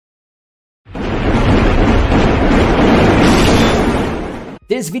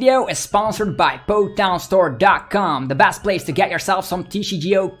This video is sponsored by PokeTownStore.com, the best place to get yourself some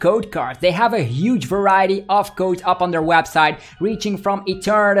TCGO code cards. They have a huge variety of codes up on their website, reaching from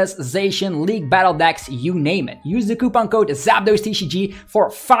Eternatus, Zacian, League Battle Decks, you name it. Use the coupon code ZapdosTCG for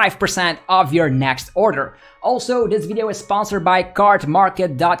 5% off your next order. Also, this video is sponsored by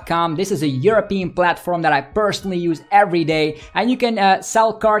cardmarket.com. This is a European platform that I personally use every day, and you can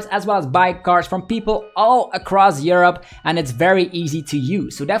sell cards as well as buy cards from people all across Europe, and it's very easy to use.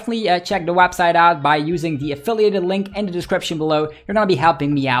 So definitely check the website out by using the affiliated link in the description below. You're gonna be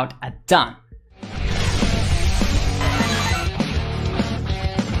helping me out a ton.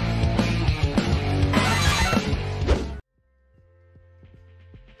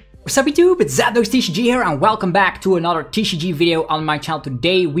 What's up YouTube, it's ZapdosTCG here and welcome back to another TCG video on my channel.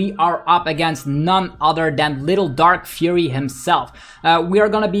 Today we are up against none other than LittleDarkFury himself. We are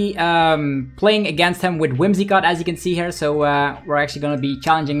gonna be playing against him with Whimsicott, as you can see here, so we're actually gonna be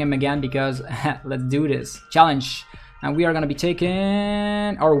challenging him again because let's do this. Challenge. And we are gonna be taking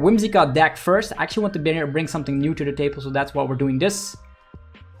our Whimsicott deck first. I actually want to bring something new to the table, so that's why we're doing this.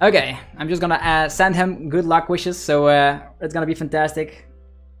 Okay, I'm just gonna send him good luck wishes, so it's gonna be fantastic.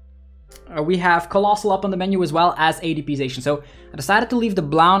 We have Coalossal up on the menu as well as ADP Zacian. So I decided to leave the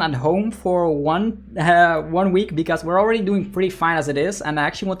Blown at home for one week because we're already doing pretty fine as it is, and I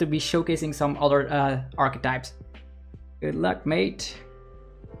actually want to be showcasing some other archetypes. Good luck, mate.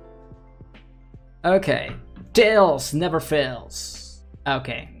 Okay, tails never fails.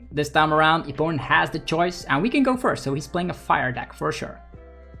 Okay, this time around, the opponent has the choice, and we can go first. So he's playing a fire deck for sure.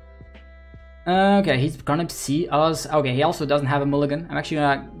 Okay, he's gonna see us. Okay, he also doesn't have a mulligan. I'm actually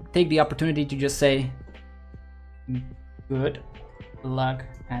gonna take the opportunity to just say good luck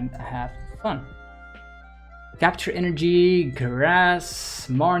and have fun. Capture energy, grass,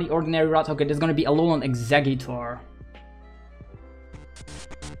 Marnie, ordinary rot. Okay, there's gonna be Alolan Exeggutor.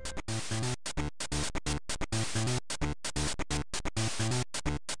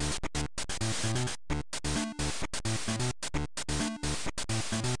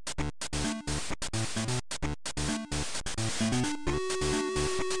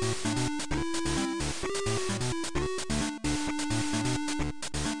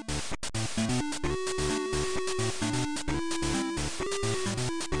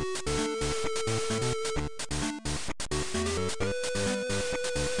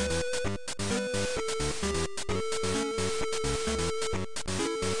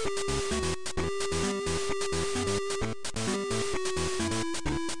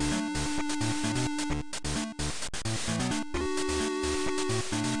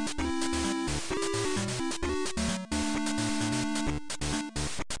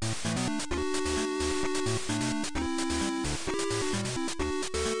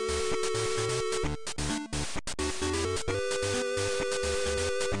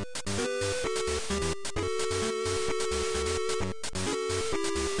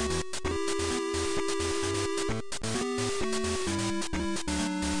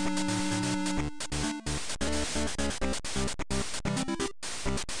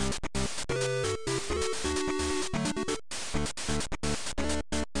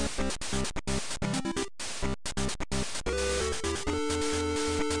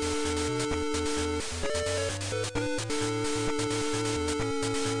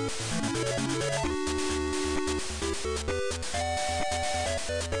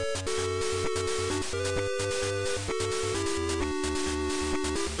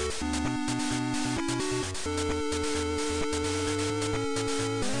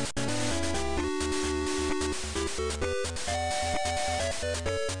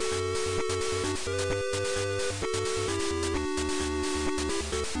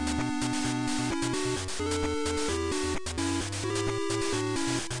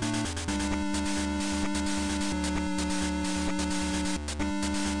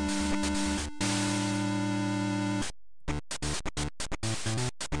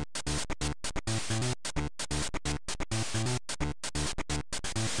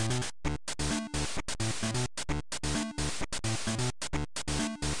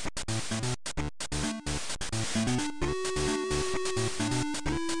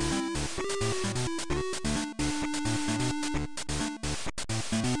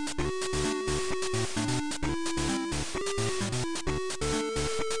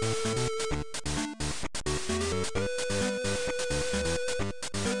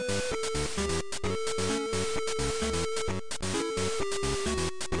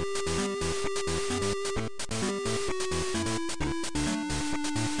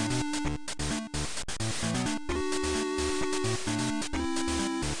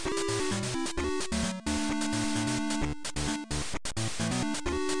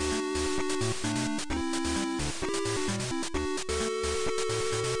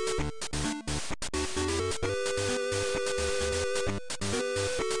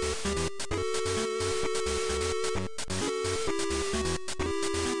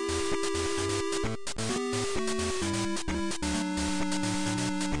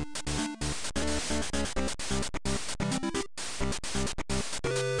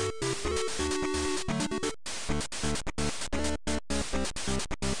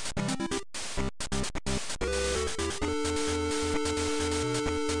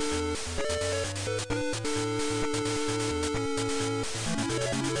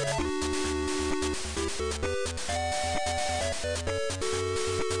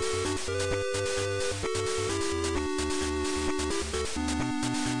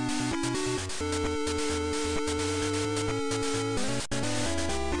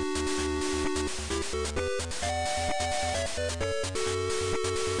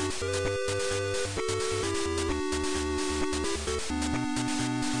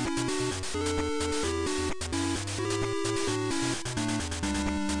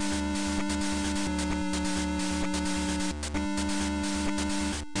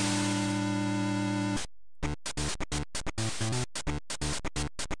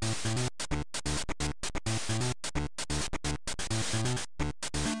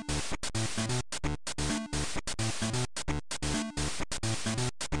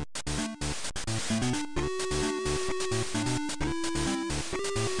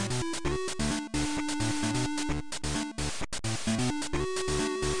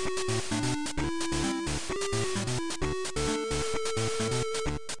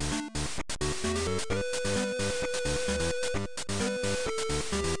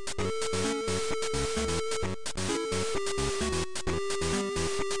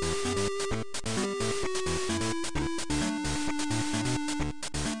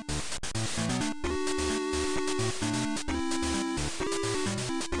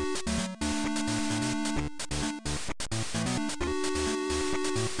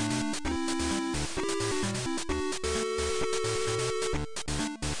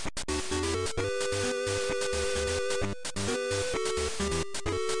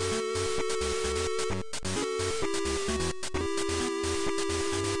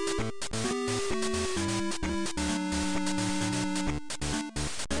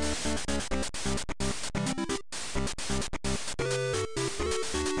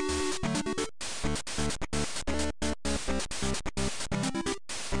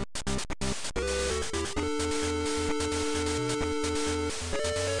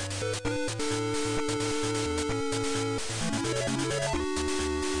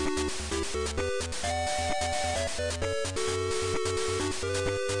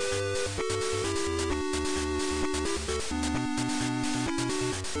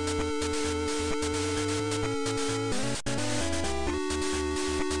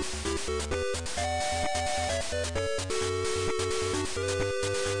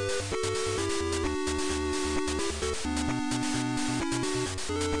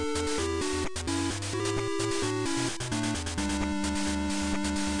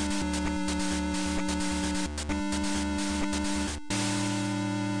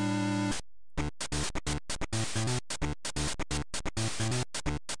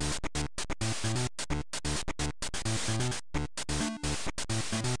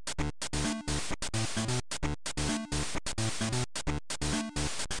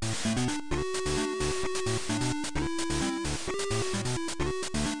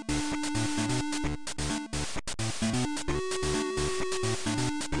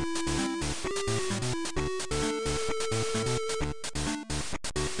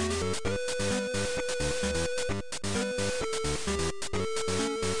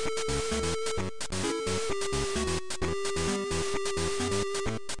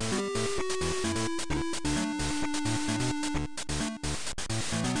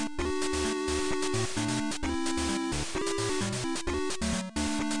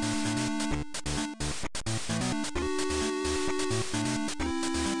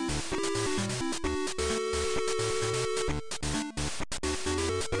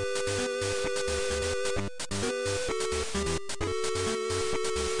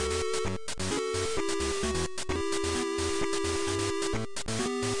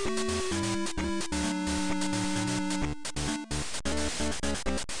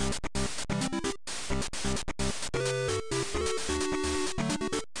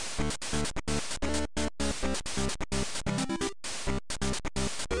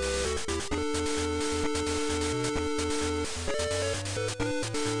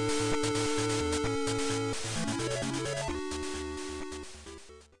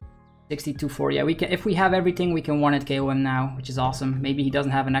 62-4. Yeah, we can. If we have everything, we can one-hit KO him now, which is awesome. Maybe he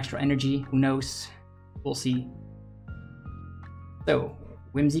doesn't have an extra energy. Who knows? We'll see. So,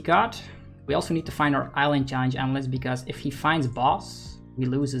 Whimsicott. We also need to find our Island Challenge amulets because if he finds boss, we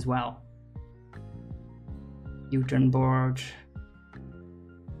lose as well. U-turn board.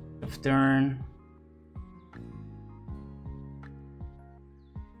 Of turn.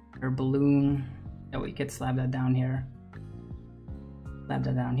 Or balloon. Oh, we could slap that down here. Slap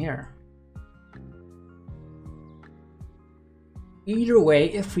that down here. Either way,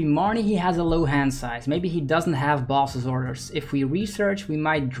 if we Marnie, he has a low hand size. Maybe he doesn't have boss's orders. If we research, we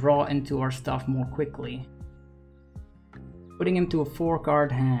might draw into our stuff more quickly. Putting him to a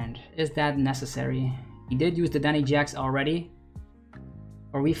 4-card hand. Is that necessary? He did use the Danny Jacks already.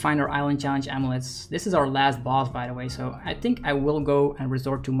 Or we find our Island Challenge amulets. This is our last boss, by the way, so I think I will go and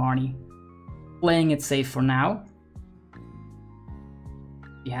resort to Marnie. Playing it safe for now.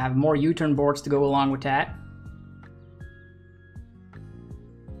 We have more U-turn boards to go along with that.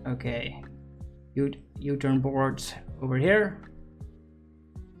 Okay, U-turn boards over here.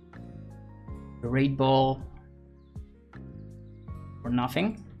 The raid ball for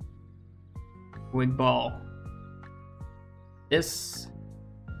nothing. Wig ball. This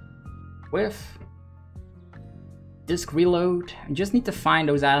with disc reload. I just need to find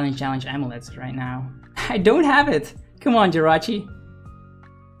those Island Challenge amulets right now. I don't have it. Come on, Jirachi.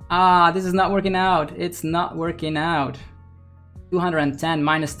 Ah, this is not working out. It's not working out. 210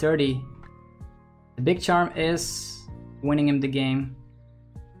 minus 30. The big charm is winning him the game.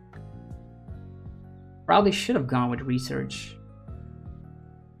 Probably should have gone with research.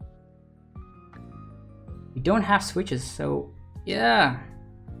 We don't have switches, so yeah,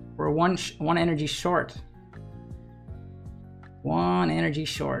 we're one energy short. One energy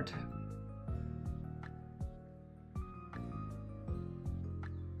short.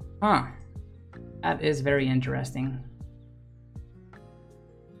 Huh. That is very interesting.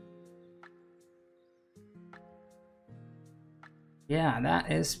 Yeah, that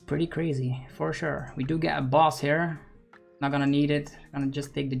is pretty crazy, for sure. We do get a boss here. Not gonna need it. Gonna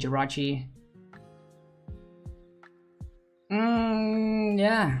just take the Jirachi.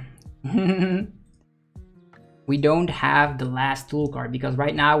 Yeah. We don't have the last tool card because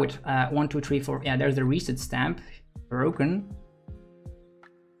right now with 1, 2, 3, 4, yeah, there's the reset stamp. Broken.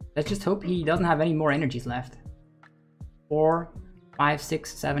 Let's just hope he doesn't have any more energies left. 4, 5,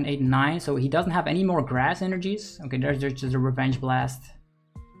 6, 7, 8, 9. So he doesn't have any more grass energies. Okay, there's just a revenge blast.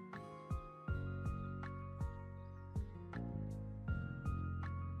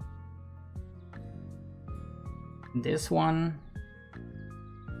 This one.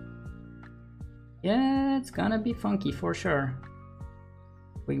 Yeah, it's gonna be funky for sure.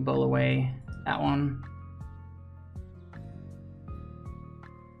 Quick ball away. That one.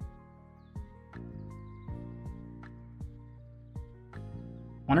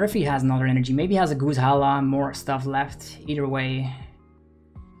 Wonder if he has another energy. Maybe he has a Goose Hala, more stuff left. Either way,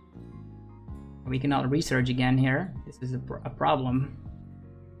 we cannot research again here. This is a problem.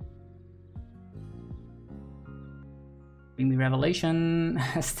 Bring me Revelation.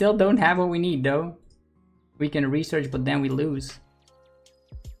 Still don't have what we need though. We can research, but then we lose.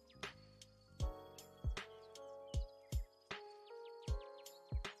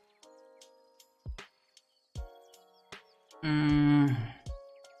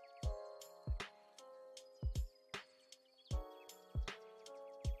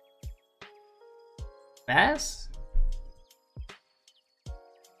 Pass?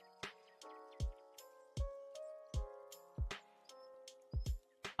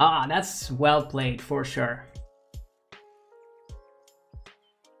 Ah, that's well played for sure.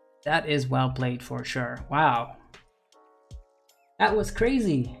 That is well played for sure. Wow. That was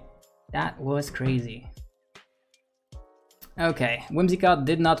crazy. That was crazy. Okay, Whimsicott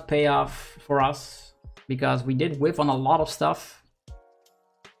did not pay off for us because we did whiff on a lot of stuff.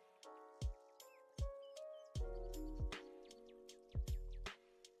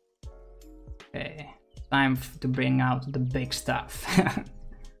 Okay, time to bring out the big stuff.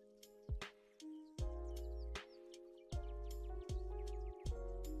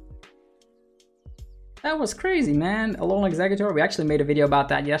 That was crazy, man. A lone executor. We actually made a video about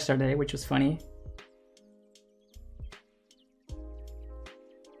that yesterday, which was funny.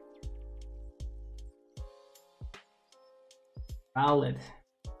 Valid.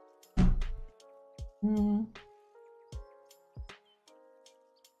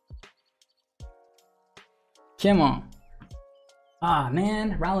 Come on. Ah,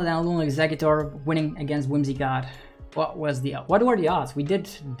 man. Rally down lone executor winning against Whimsicott. What were the odds? We did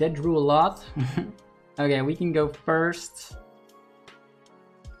drew a lot. Okay, we can go first.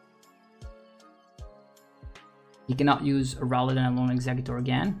 He cannot use a Rowlet and a Lone Executor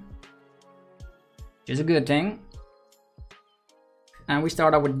again, which is a good thing. And we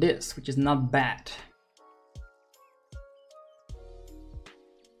start out with this, which is not bad.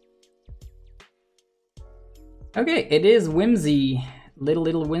 Okay, it is Whimsy.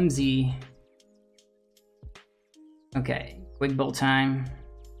 Little Whimsy. Okay, quick ball time.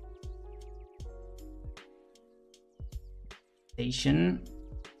 Station.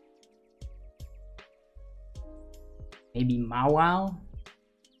 Maybe Mawile.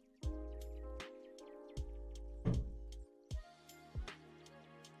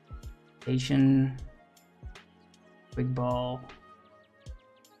 Station. Quick ball.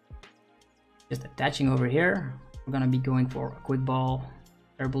 Just attaching over here. We're gonna be going for a quick ball.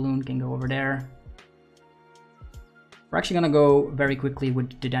 Air balloon can go over there. We're actually gonna go very quickly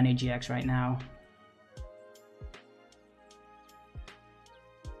with the Dane GX right now.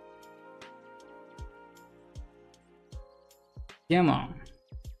 Come on.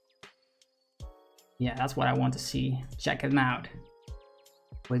 Yeah, that's what I want to see. Check him out.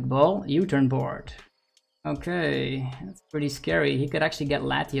 Quick ball, U-turn board. Okay, that's pretty scary. He could actually get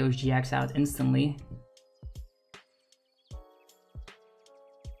Latios GX out instantly.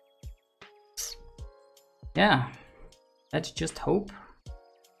 Yeah, let's just hope.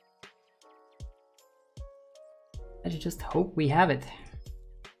 Let's just hope we have it.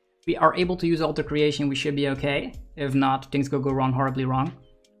 If we are able to use Alter Creation, we should be okay. If not, things go wrong, horribly wrong.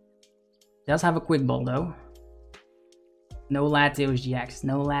 Does have a quick ball though. No Latios GX,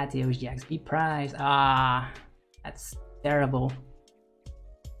 no Latios GX. Be prized. Ah, that's terrible.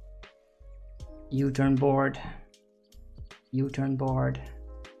 U-turn board. U-turn board.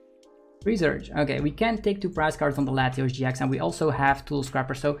 Research. Okay, we can't take 2 prize cards on the Latios GX, and we also have Tool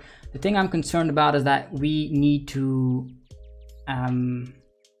Scrapper. So the thing I'm concerned about is that we need to find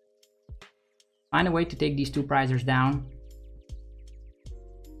a way to take these 2 prizers down.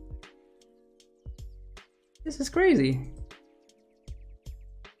 This is crazy.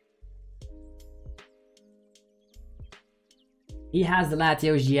 He has the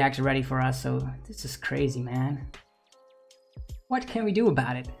Latios GX ready for us, so this is crazy, man. What can we do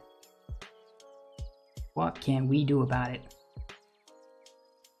about it? What can we do about it?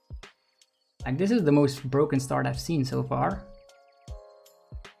 Like, this is the most broken start I've seen so far.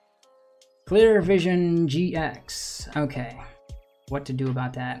 Clear Vision GX. Okay, what to do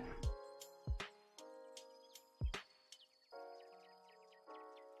about that?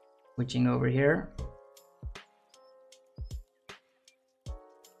 Switching over here.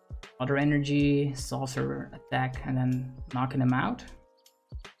 Other energy, saucer attack, and then knocking him out.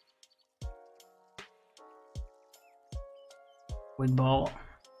 Quick ball.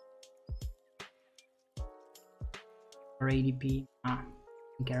 Or ADP.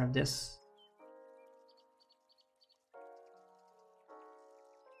 Take care of this.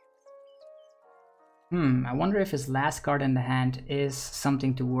 I wonder if his last card in the hand is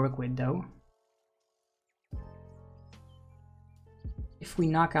something to work with though. If we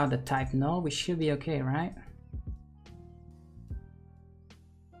knock out the type null, we should be okay, right?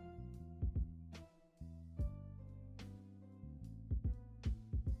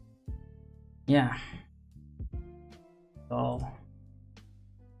 Yeah. So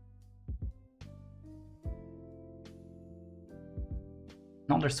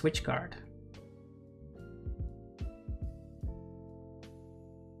another switch card.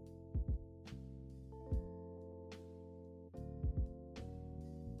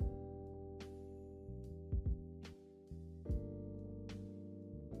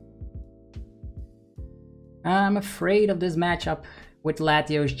 I'm afraid of this matchup with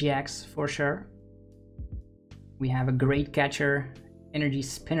Latios GX for sure. We have a great catcher, energy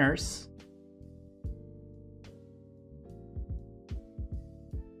spinners.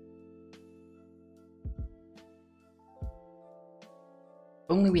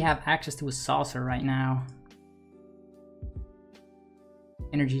 Only we have access to a saucer right now.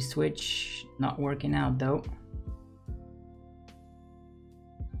 Energy switch, not working out though.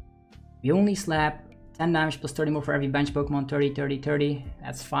 We only slap 10 damage plus 30 more for every bench Pokemon, 30, 30, 30.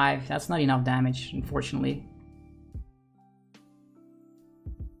 That's 5. That's not enough damage, unfortunately.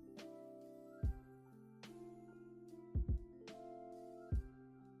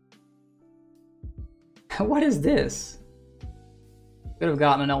 What is this? Could have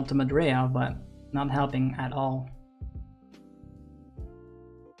gotten an Ultimate Ray, but not helping at all.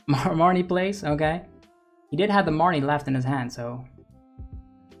 Marnie plays, okay. He did have the Marnie left in his hand, so.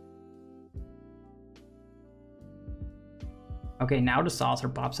 Okay, now the saucer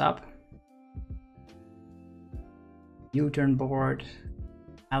pops up. U-turn board.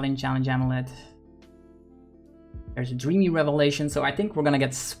 Alien Challenge Amulet. There's a Dreamy Revelation, so I think we're gonna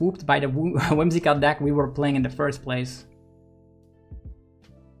get swooped by the Whimsicott deck we were playing in the first place.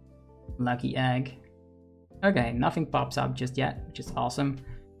 Lucky Egg. Okay, nothing pops up just yet, which is awesome.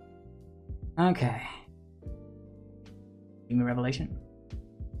 Okay. Dreamy Revelation.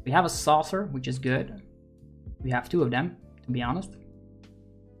 We have a Saucer, which is good. We have two of them, to be honest.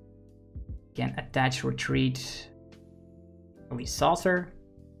 Can attach, retreat. We Saucer.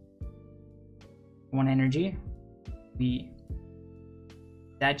 1 energy. We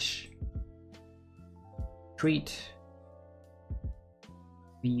attach, retreat.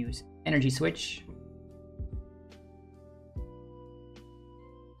 We use energy switch.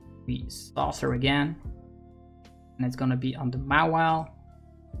 We Saucer again. And it's gonna be on the Mawile.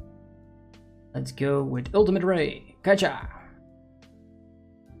 Let's go with Ultimate Ray. Gotcha!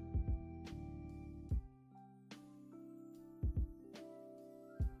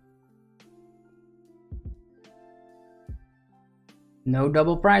 No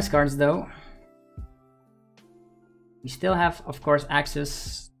double prize cards though. We still have, of course,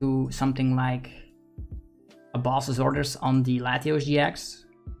 access to something like a boss's orders on the Latios GX.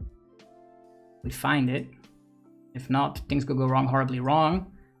 We find it. If not, things could go wrong, horribly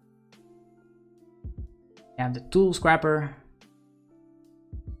wrong. We have the Tool Scrapper.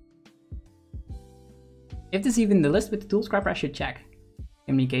 If this is even the list with the Tool Scrapper, I should check.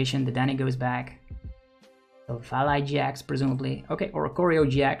 Communication, the Danny goes back. Silvally GX, presumably. Okay, Oricorio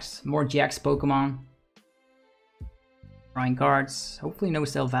GX, more GX Pokemon. Drawing cards, hopefully no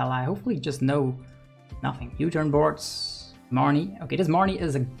Silvally, hopefully just no nothing. U-turn boards, Marnie. Okay, this Marnie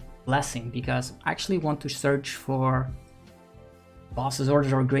is a blessing because I actually want to search for boss's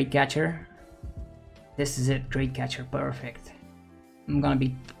orders or Great Catcher. This is it, Great Catcher, perfect. I'm gonna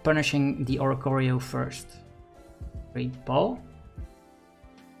be punishing the Oricorio first. Great Ball.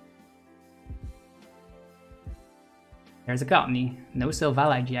 There's a Cottonee. No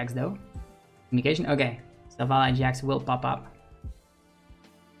Silvally GX though. Communication? Okay. Silvally GX will pop up.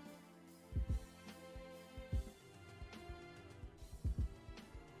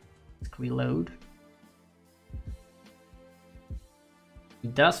 Let's reload. He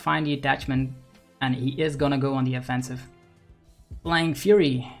does find the attachment and he is gonna go on the offensive. Flying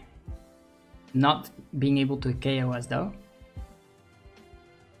Fury. Not being able to KO us though.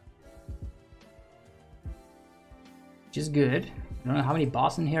 Which is good. I don't know how many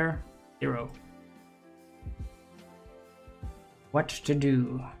boss in here. 0. What to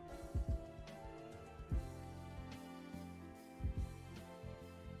do?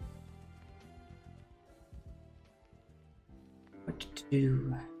 What to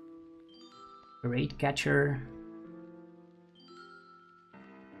do? Great Catcher.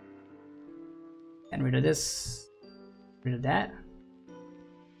 Get rid of this. Rid of that.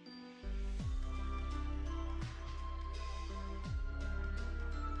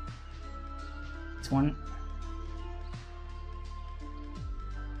 One.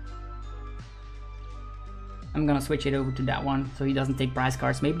 I'm gonna switch it over to that one so he doesn't take prize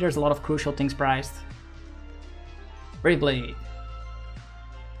cards. Maybe there's a lot of crucial things prized. Brave Blade.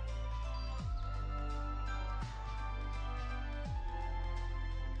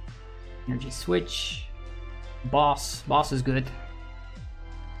 Energy switch. Boss. Boss is good.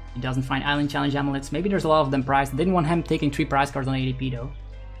 He doesn't find Island Challenge amulets. Maybe there's a lot of them prized. Didn't want him taking 3 prize cards on ADP though.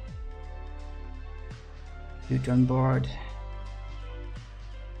 U-turn board.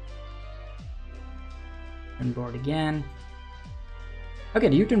 Turn board again. Okay,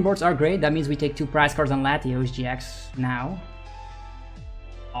 the U-turn boards are great. That means we take 2 prize cards on Latios GX now.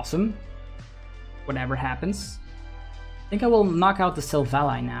 Awesome. Whatever happens. I think I will knock out the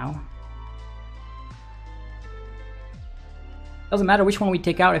Silvally now. Doesn't matter which one we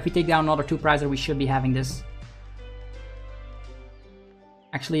take out. If we take down another 2 prizes, we should be having this.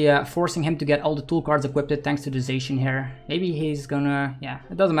 Actually forcing him to get all the tool cards equipped thanks to the Zacian here. Maybe he's gonna... yeah,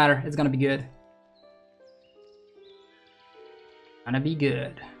 it doesn't matter. It's gonna be good. Gonna be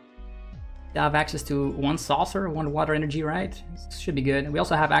good. We have access to 1 Saucer, 1 Water Energy, right? Should be good. We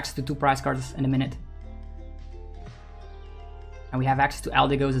also have access to 2 prize cards in a minute. And we have access to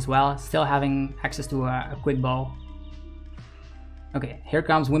Aldigos as well. Still having access to a Quick Ball. Okay, here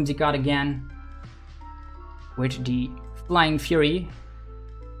comes Whimsicott again. With the Flying Fury.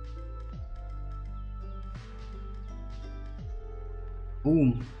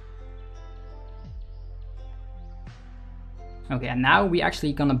 Boom. Okay, and now we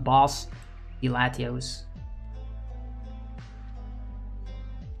actually gonna boss the Latios.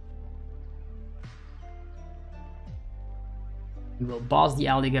 We will boss the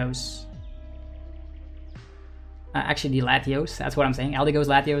Aldigos. Actually the Latios, that's what I'm saying. Aldigos,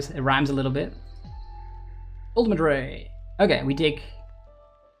 Latios, it rhymes a little bit. Ultimate Ray. Okay, we take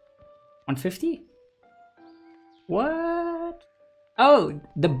 150? What? Oh,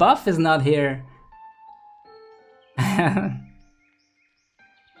 the buff is not here.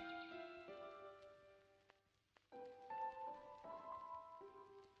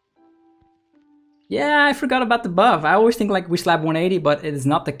 Yeah, I forgot about the buff. I always think like we slap 180, but it is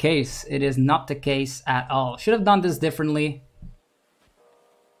not the case. It is not the case at all. Should have done this differently.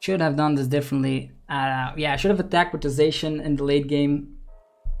 Should have done this differently. Yeah, I should have attacked with the Zacian in the late game.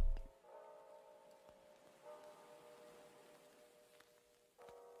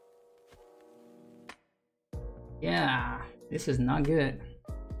 Yeah, this is not good.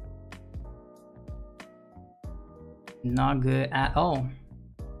 Not good at all.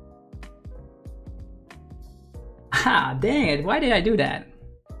 Ah, dang it. Why did I do that?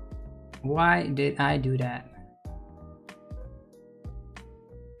 Why did I do that?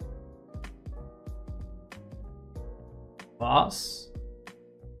 Boss.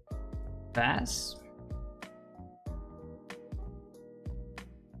 Pass.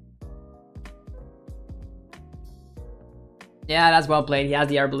 Yeah, that's well played. He has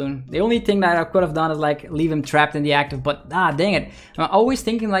the air balloon. The only thing that I could have done is like leave him trapped in the active, but dang it. I'm always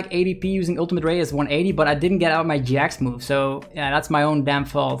thinking like ADP using Ultimate Ray is 180, but I didn't get out my GX move. So yeah, that's my own damn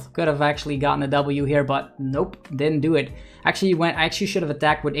fault. Could have actually gotten a W here, but nope, didn't do it. I actually should have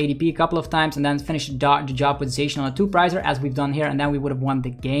attacked with ADP a couple of times and then finished the job with Zacian on a 2-prizer as we've done here, and then we would have won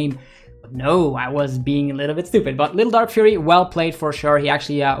the game. But no, I was being a little bit stupid. But LittleDarkFury, well played for sure. He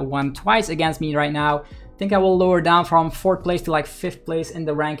actually won twice against me right now. I think I will lower down from 4th place to like 5th place in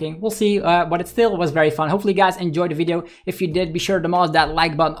the ranking. We'll see, but it still was very fun. Hopefully you guys enjoyed the video. If you did, be sure to demolish that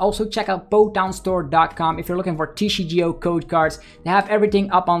like button. Also check out PokeTownStore.com if you're looking for TCGO code cards. They have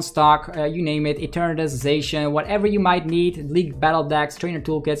everything up on stock, you name it, Eternatus, Zacian, whatever you might need, League Battle Decks, Trainer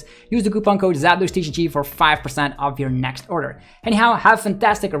Toolkits. Use the coupon code ZapdosTCG for 5% off your next order. Anyhow, have a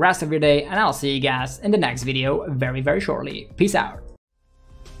fantastic rest of your day, and I'll see you guys in the next video very, very shortly. Peace out.